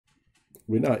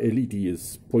when our LED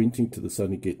is pointing to the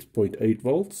sun, it gets 0.8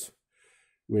 volts.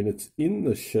 When it's in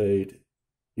the shade,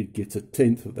 it gets a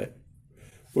tenth of that,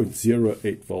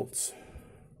 0.08 volts.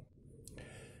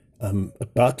 I'm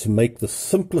about to make the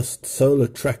simplest solar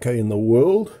tracker in the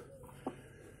world.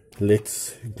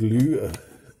 Let's glue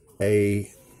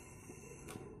a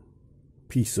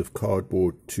piece of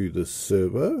cardboard to the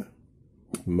servo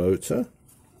motor.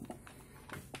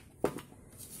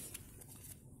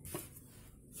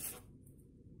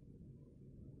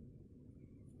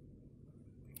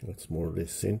 That's more or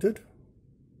less centered.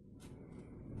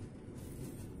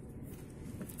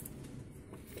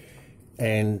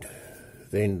 And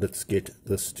then let's get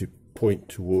this to point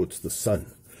towards the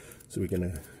sun. So we're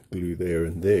going to glue there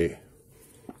and there.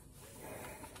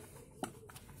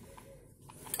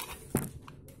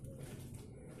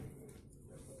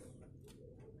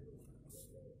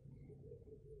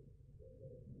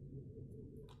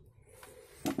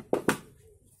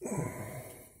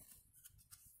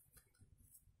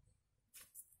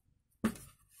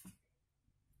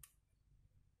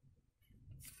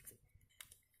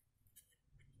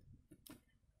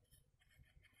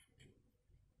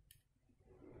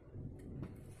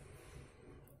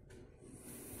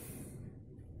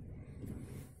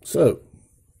 So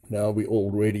now we're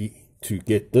all ready to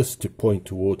get this to point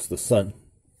towards the sun.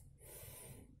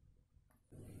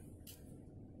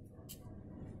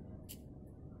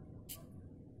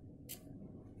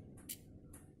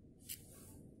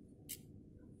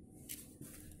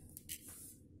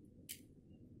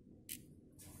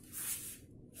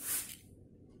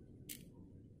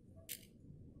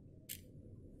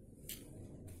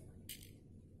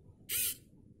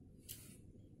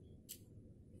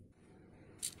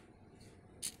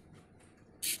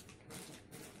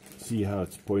 See how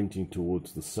it's pointing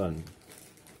towards the sun.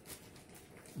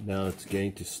 Now it's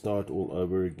going to start all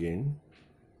over again.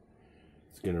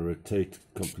 It's going to rotate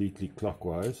completely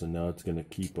clockwise, and now it's going to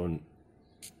keep on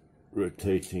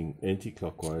rotating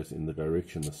anti-clockwise in the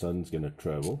direction the sun's going to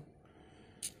travel.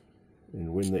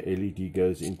 And when the LED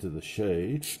goes into the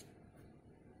shade,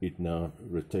 it now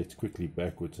rotates quickly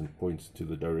backwards and points to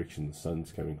the direction the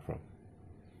sun's coming from.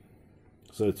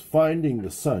 So it's finding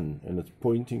the sun and it's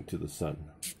pointing to the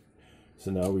sun. So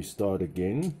now we start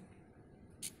again.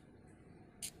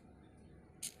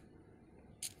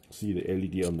 See, the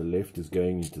LED on the left is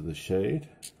going into the shade.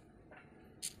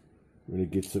 When it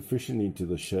gets sufficiently into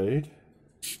the shade,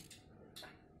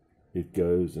 it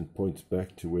goes and points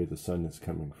back to where the sun is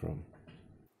coming from.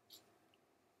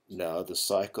 Now the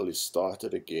cycle is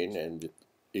started again, and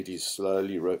it is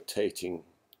slowly rotating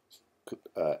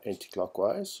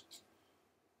anti-clockwise.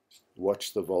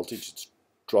 Watch the voltage, it's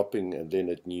dropping, and then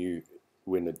it knew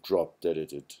when it dropped that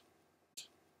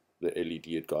the LED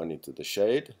had gone into the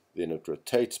shade. Then it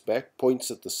rotates back, points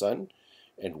at the sun,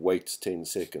 and waits 10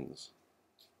 seconds.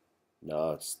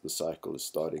 Now the cycle is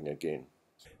starting again.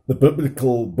 The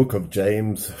biblical book of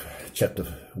James, chapter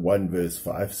 1, verse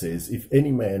 5 says, "If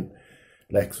any man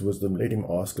lacks wisdom, let him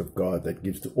ask of God, that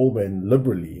gives to all men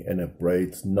liberally, and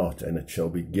upbraids not, and it shall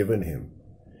be given him."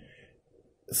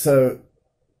 So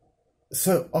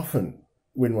often,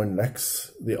 when one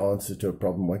lacks the answer to a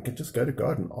problem, one can just go to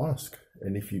God and ask.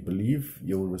 And if you believe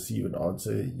you'll receive an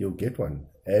answer, you'll get one.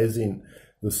 As in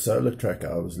the solar tracker,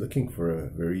 I was looking for a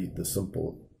very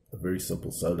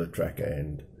simple solar tracker,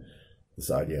 and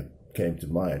this idea came to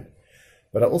mind.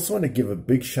 But I also want to give a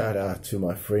big shout out to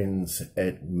my friends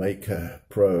at Maker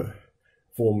Pro,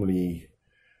 formerly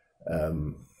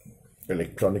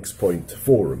Electronics Point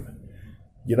Forum.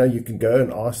 You know, you can go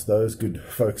and ask those good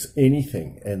folks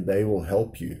anything and they will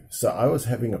help you. So I was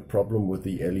having a problem with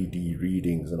the LED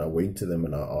readings, and I went to them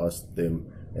and I asked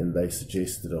them, and they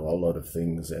suggested a whole lot of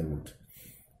things, and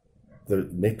the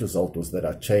net result was that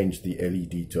I changed the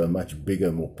LED to a much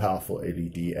bigger, more powerful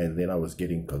LED, and then I was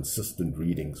getting consistent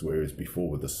readings, whereas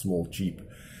before with a small, cheap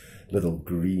little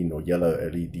green or yellow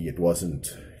LED, it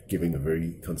wasn't giving a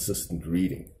very consistent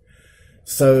reading.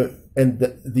 So, and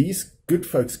these good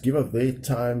folks give up their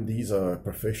time. These are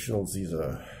professionals. These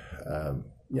are,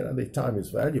 their time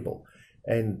is valuable.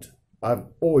 And I've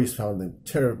always found them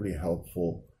terribly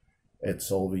helpful at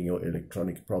solving your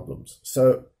electronic problems.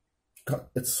 So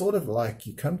it's sort of like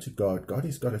you come to God. God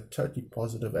has got a totally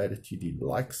positive attitude. He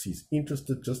likes, he's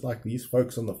interested, just like these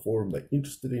folks on the forum. They're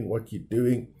interested in what you're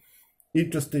doing,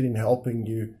 interested in helping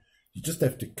you. You just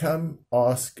have to come,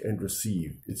 ask, and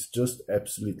receive. It's just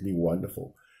absolutely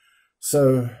wonderful.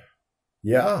 So,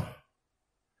 yeah,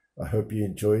 I hope you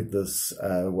enjoyed this,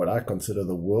 what I consider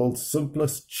the world's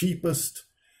simplest, cheapest,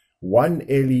 one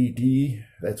LED,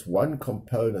 that's one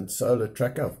component solar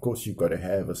tracker. Of course, you've got to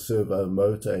have a servo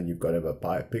motor and you've got to have a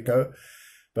Pi Pico.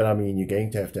 But I mean, you're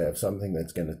going to have something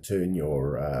that's going to turn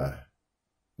your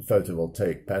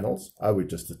photovoltaic panels. I would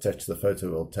just attach the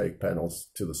photovoltaic panels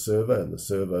to the servo, and the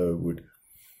servo would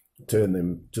turn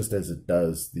them just as it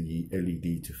does the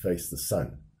LED to face the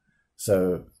sun.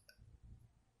 So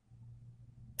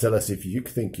tell us if you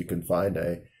think you can find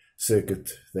a circuit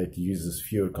that uses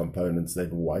fewer components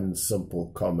than one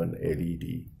simple common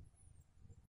LED.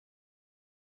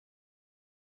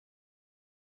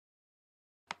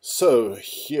 So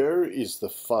here is the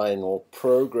final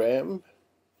program.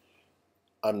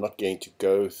 I'm not going to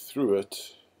go through it.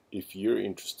 If you're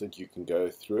interested, you can go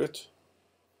through it.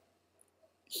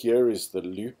 Here is the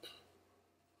loop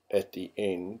at the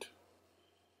end.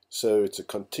 So it's a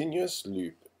continuous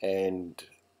loop, and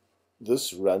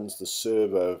this runs the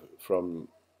servo from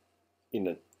in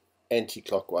an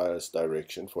anti-clockwise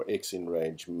direction for X in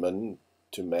range min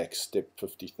to max step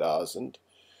 50,000.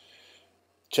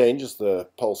 Changes the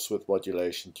pulse width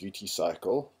modulation duty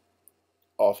cycle.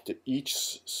 After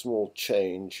each small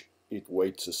change, it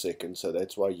waits a second, so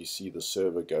that's why you see the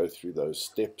servo go through those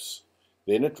steps.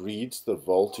 Then it reads the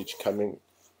voltage coming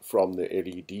from the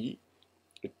LED.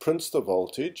 It prints the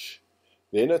voltage.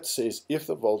 Then it says if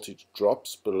the voltage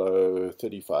drops below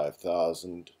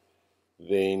 35,000,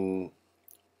 then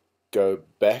go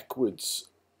backwards,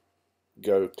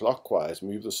 go clockwise,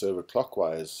 move the servo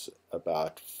clockwise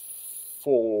about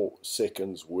 4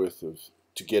 seconds worth of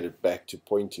to get it back to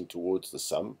pointing towards the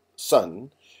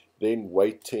sun, then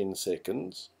wait 10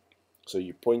 seconds. So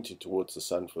you point it towards the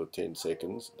sun for 10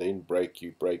 seconds, then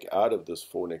you break out of this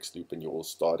 4 next loop, and you will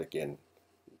start again,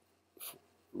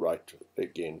 right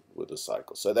again with the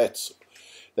cycle. So that's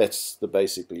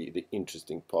basically the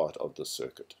interesting part of the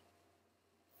circuit.